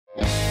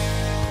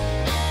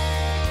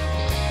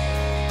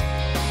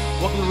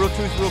Welcome to Real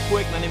Truth Real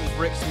Quick. My name is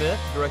Rick Smith,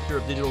 Director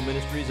of Digital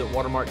Ministries at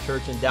Watermark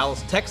Church in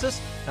Dallas,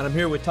 Texas. And I'm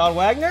here with Todd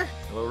Wagner.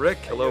 Hello, Rick.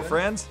 Hello,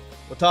 friends.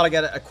 Well, Todd, I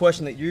got a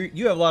question that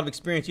you have a lot of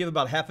experience. You have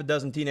about half a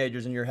dozen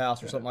teenagers in your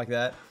house or something like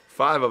that.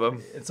 5 of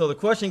them. And so the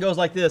question goes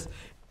like this.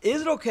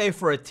 Is it okay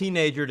for a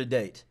teenager to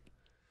date?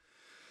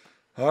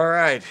 All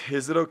right.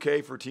 Is it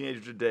okay for a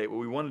teenager to date? What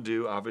we want to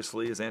do,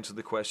 obviously, is answer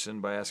the question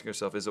by asking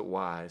ourselves, is it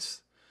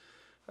wise?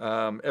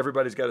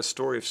 Everybody's got a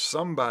story of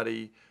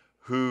somebody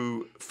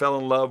who fell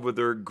in love with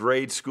their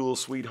grade school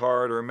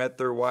sweetheart or met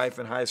their wife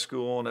in high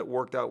school and it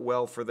worked out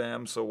well for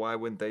them, so why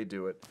wouldn't they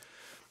do it?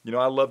 You know,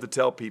 I love to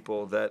tell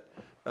people that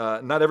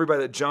not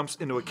everybody that jumps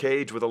into a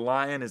cage with a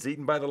lion is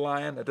eaten by the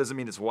lion. That doesn't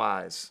mean it's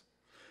wise.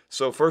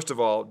 So first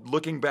of all,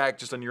 looking back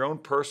just on your own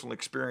personal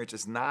experience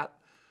is not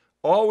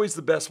always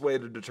the best way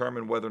to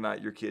determine whether or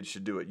not your kids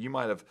should do it. You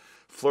might have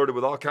flirted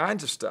with all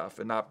kinds of stuff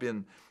and not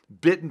been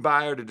bitten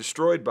by it or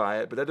destroyed by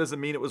it, but that doesn't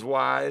mean it was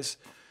wise.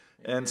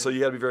 And so you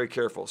got to be very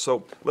careful.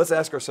 So let's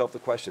ask ourselves the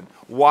question,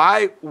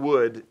 why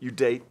would you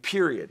date,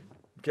 period?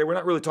 Okay, we're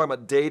not really talking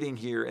about dating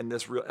here in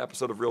this real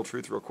episode of Real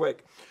Truth Real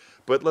Quick,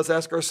 but let's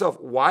ask ourselves,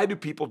 why do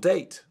people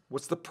date?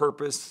 What's the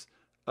purpose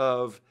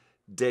of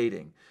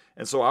dating?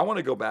 And so I want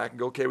to go back and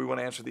go, okay, we want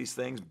to answer these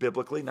things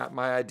biblically, not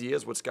my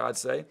ideas. What's God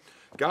say?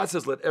 God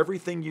says, let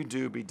everything you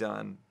do be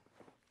done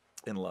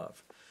in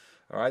love.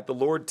 All right, the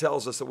Lord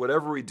tells us that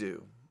whatever we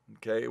do,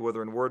 okay,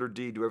 whether in word or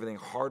deed, do everything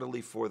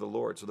heartily for the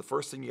Lord. So the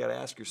first thing you got to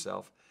ask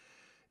yourself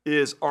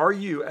is, are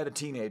you at a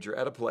teenager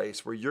at a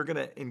place where you're going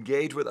to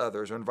engage with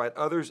others or invite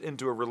others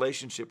into a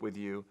relationship with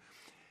you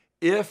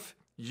if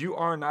you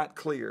are not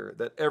clear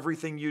that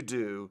everything you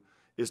do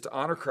is to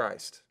honor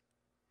Christ?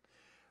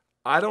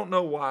 I don't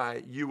know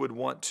why you would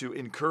want to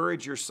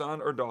encourage your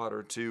son or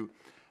daughter to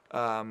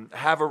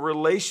have a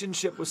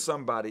relationship with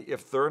somebody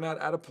if they're not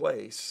at a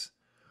place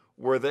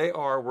where they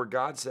are, where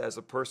God says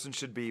a person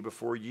should be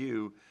before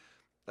you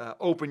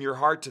open your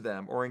heart to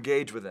them or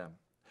engage with them.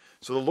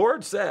 So the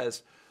Lord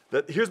says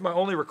that here's my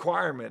only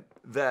requirement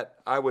that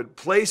I would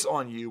place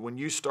on you when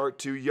you start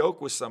to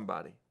yoke with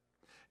somebody.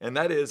 And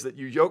that is that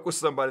you yoke with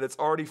somebody that's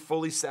already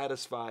fully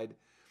satisfied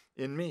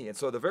in me. And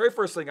so the very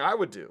first thing I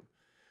would do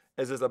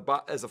as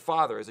a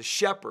father, as a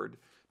shepherd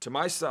to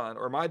my son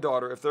or my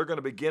daughter, if they're going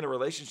to begin a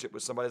relationship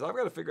with somebody, is I've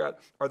got to figure out,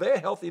 are they a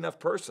healthy enough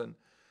person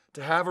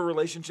to have a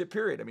relationship,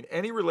 period? I mean,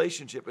 any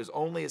relationship is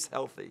only as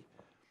healthy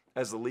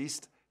as the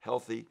least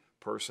healthy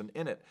person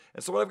in it.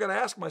 And so what I've got to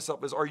ask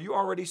myself is, are you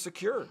already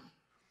secure?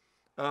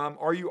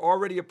 Are you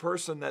already a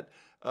person that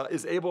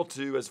is able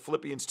to, as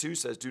Philippians 2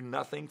 says, do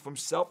nothing from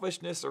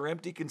selfishness or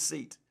empty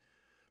conceit,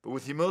 but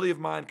with humility of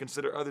mind,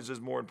 consider others as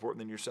more important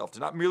than yourself. To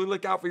not merely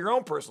look out for your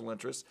own personal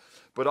interests,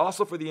 but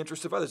also for the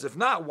interests of others. If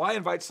not, why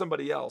invite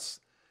somebody else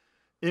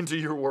into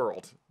your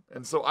world?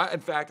 And so I,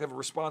 in fact, have a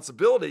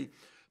responsibility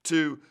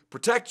to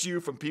protect you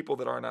from people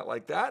that are not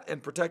like that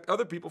and protect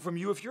other people from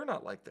you if you're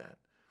not like that.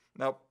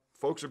 Now,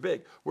 folks are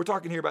big. We're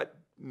talking here about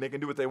they can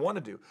do what they want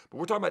to do, but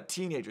we're talking about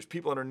teenagers,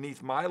 people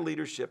underneath my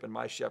leadership and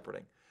my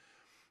shepherding.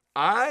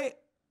 I,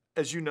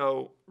 as you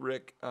know,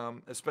 Rick,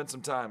 have spent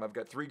some time. I've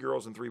got 3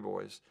 girls and 3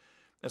 boys.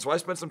 And so I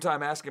spent some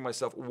time asking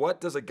myself, what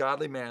does a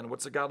godly man,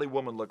 what's a godly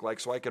woman look like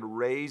so I could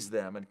raise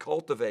them and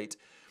cultivate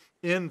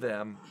in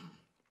them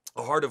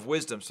a heart of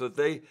wisdom so that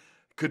they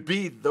could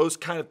be those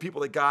kind of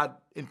people that God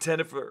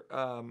intended for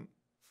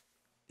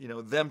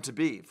them to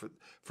be,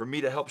 for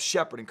me to help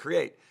shepherd and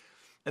create.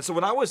 And so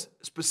when I was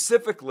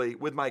specifically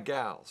with my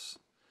gals,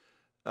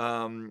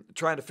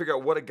 trying to figure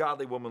out what a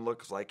godly woman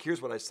looks like,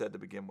 here's what I said to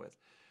begin with.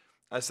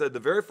 I said the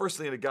very first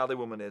thing that a godly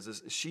woman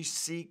is she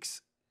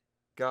seeks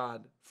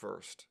God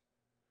first.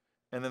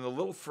 And then the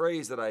little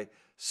phrase that I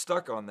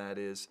stuck on that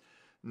is,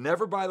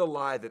 never buy the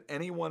lie that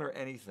anyone or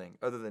anything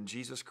other than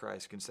Jesus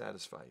Christ can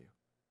satisfy you.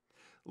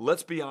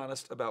 Let's be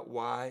honest about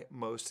why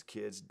most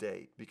kids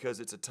date, because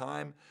it's a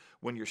time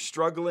when you're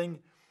struggling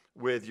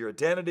with your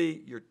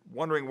identity, you're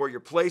wondering where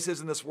your place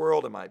is in this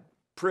world. Am I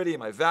pretty?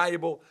 Am I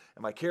valuable?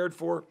 Am I cared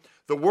for?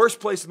 The worst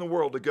place in the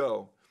world to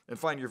go and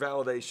find your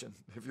validation,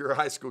 if you're a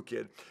high school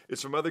kid,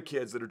 is from other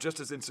kids that are just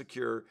as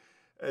insecure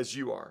as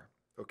you are.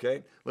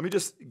 Okay? Let me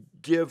just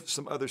give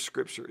some other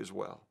scripture as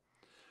well.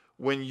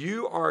 When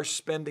you are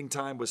spending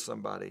time with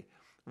somebody,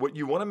 what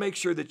you want to make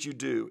sure that you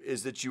do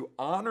is that you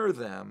honor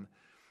them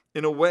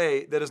in a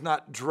way that is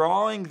not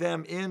drawing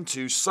them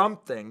into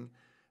something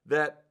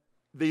that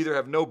they either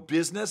have no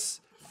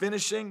business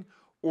finishing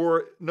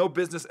or no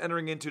business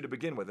entering into to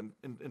begin with.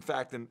 In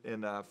fact,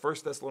 in 1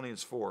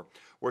 Thessalonians 4,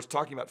 where it's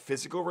talking about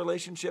physical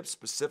relationships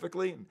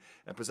specifically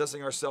and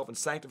possessing ourselves in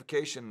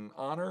sanctification and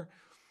honor,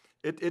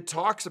 it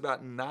talks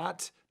about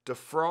not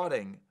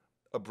defrauding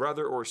a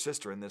brother or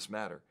sister in this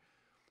matter.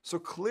 So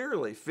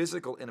clearly,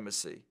 physical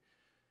intimacy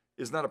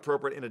is not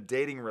appropriate in a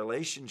dating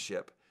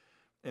relationship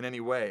in any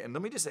way. And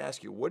let me just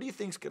ask you, what do you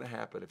think is going to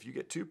happen if you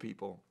get 2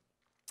 people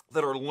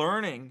that are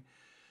learning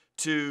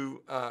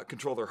to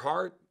control their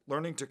heart,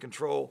 learning to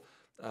control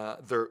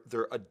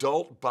their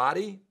adult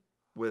body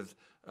with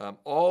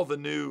all the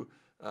new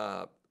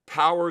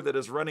power that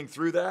is running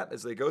through that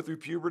as they go through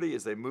puberty,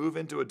 as they move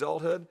into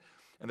adulthood,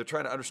 and they're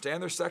trying to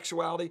understand their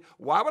sexuality,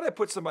 why would I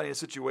put somebody in a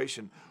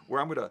situation where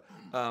I'm going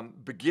to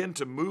begin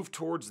to move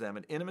towards them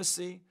in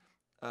intimacy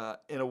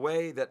in a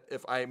way that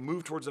if I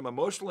move towards them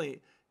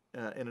emotionally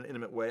in an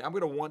intimate way, I'm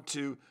going to want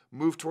to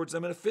move towards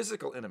them in a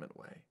physical, intimate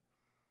way.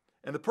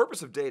 And the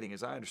purpose of dating,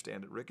 as I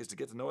understand it, Rick, is to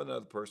get to know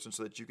another person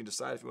so that you can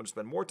decide if you want to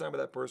spend more time with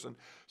that person,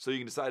 so you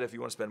can decide if you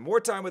want to spend more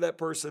time with that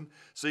person,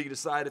 so you can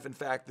decide if, in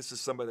fact, this is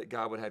somebody that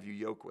God would have you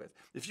yoke with.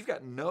 If you've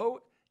got no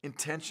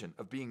intention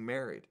of being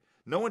married,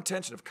 no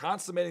intention of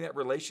consummating that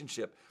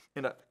relationship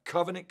in a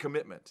covenant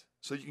commitment,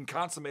 so you can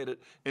consummate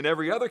it in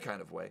every other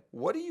kind of way,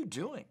 what are you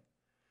doing?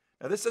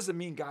 Now, this doesn't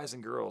mean guys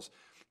and girls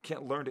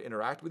can't learn to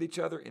interact with each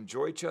other,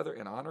 enjoy each other,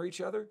 and honor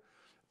each other,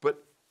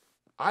 but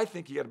I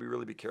think you got to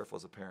really be careful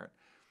as a parent.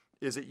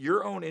 Is it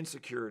your own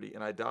insecurity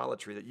and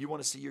idolatry that you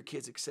want to see your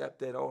kids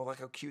accepted? Oh, like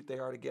how cute they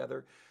are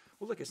together.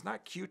 Well, look, it's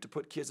not cute to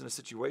put kids in a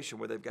situation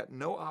where they've got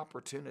no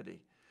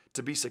opportunity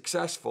to be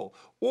successful,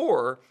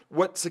 or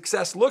what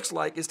success looks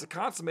like is to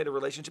consummate a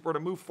relationship or to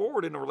move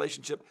forward in a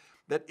relationship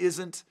that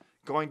isn't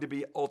going to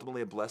be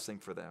ultimately a blessing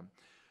for them.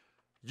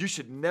 You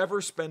should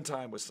never spend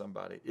time with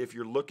somebody if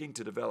you're looking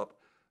to develop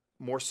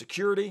more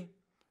security,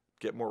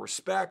 get more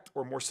respect,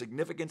 or more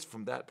significance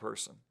from that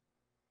person.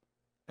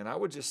 And I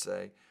would just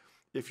say,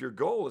 if your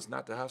goal is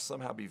not to have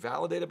somehow be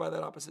validated by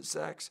that opposite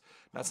sex,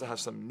 not to have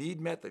some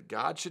need met that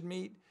God should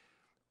meet,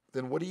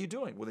 then what are you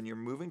doing? Well, then you're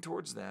moving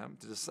towards them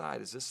to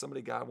decide, is this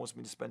somebody God wants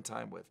me to spend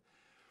time with?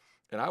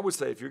 And I would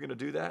say if you're going to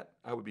do that,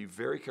 I would be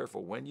very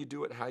careful when you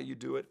do it, how you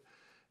do it,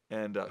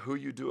 and who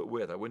you do it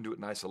with. I wouldn't do it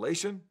in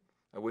isolation.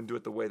 I wouldn't do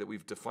it the way that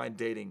we've defined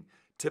dating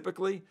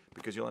typically,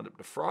 because you'll end up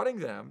defrauding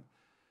them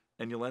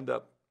and you'll end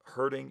up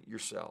hurting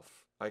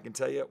yourself. I can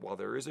tell you, while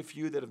there is a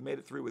few that have made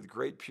it through with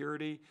great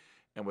purity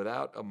and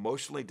without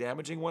emotionally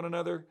damaging one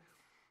another,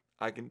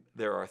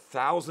 there are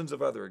thousands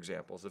of other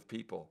examples of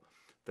people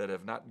that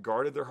have not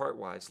guarded their heart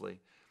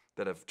wisely,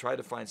 that have tried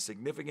to find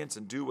significance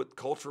and do what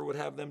culture would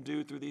have them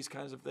do through these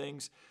kinds of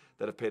things,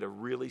 that have paid a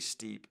really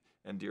steep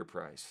and dear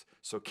price.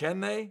 So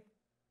can they?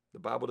 The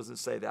Bible doesn't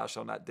say thou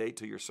shalt not date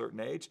till you're a certain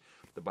age.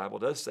 The Bible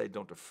does say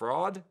don't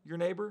defraud your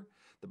neighbor.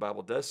 The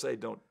Bible does say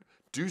don't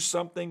do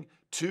something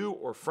to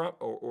or from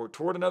or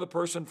toward another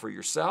person for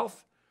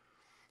yourself.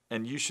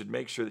 And you should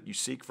make sure that you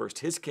seek first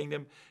his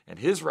kingdom and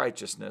his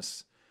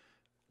righteousness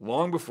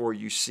long before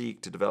you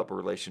seek to develop a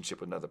relationship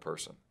with another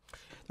person.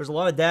 There's a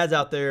lot of dads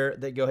out there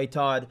that go, hey,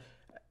 Todd,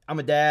 I'm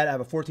a dad. I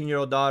have a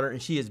 14-year-old daughter,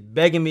 and she is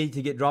begging me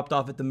to get dropped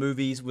off at the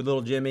movies with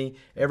little Jimmy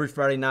every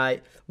Friday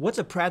night. What's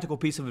a practical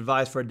piece of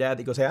advice for a dad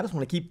that goes, hey, I just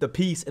want to keep the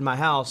peace in my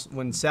house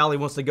when Sally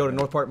wants to go to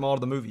North Park Mall to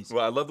the movies?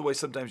 Well, I love the way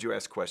sometimes you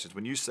ask questions.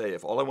 When you say,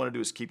 if all I want to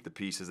do is keep the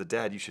peace, as a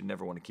dad, you should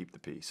never want to keep the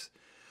peace.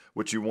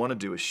 What you want to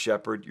do is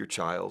shepherd your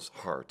child's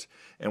heart.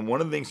 And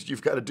one of the things that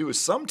you've got to do is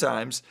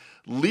sometimes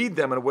lead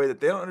them in a way that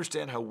they don't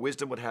understand how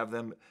wisdom would have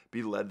them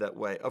be led that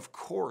way. Of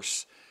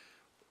course,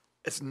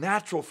 it's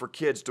natural for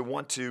kids to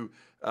want to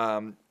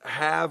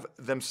have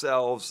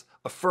themselves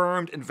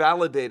affirmed and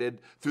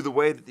validated through the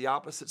way that the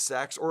opposite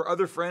sex or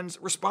other friends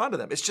respond to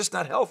them. It's just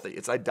not healthy.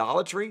 It's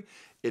idolatry.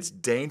 It's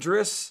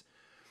dangerous.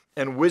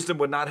 And wisdom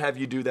would not have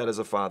you do that as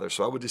a father.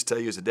 So I would just tell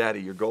you as a daddy,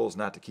 your goal is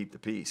not to keep the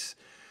peace.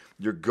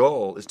 Your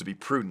goal is to be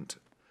prudent.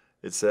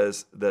 It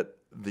says that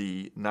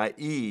the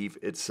naive,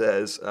 it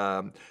says,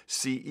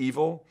 see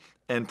evil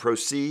and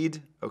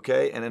proceed,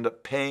 okay, and end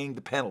up paying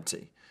the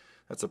penalty.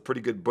 That's a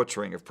pretty good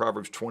butchering of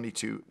Proverbs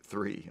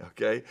 22:3,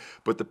 okay?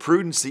 But the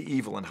prudent see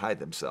evil and hide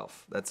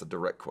themselves. That's a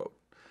direct quote.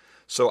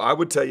 So I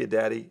would tell you,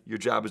 Daddy, your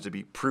job is to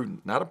be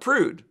prudent, not a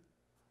prude.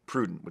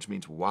 Prudent, which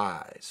means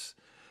wise,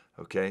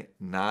 okay?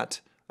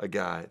 Not a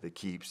guy that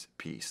keeps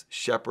peace.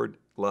 Shepherd,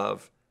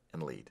 love,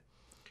 and lead.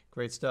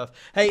 Great stuff.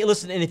 Hey,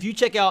 listen, and if you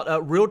check out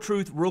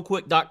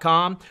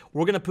realtruthrealquick.com,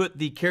 we're going to put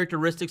the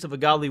characteristics of a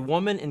godly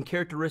woman and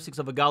characteristics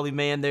of a godly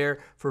man there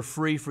for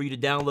free for you to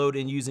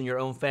download and use in your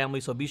own family.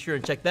 So be sure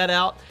and check that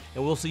out,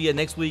 and we'll see you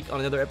next week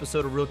on another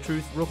episode of Real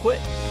Truth Real Quick.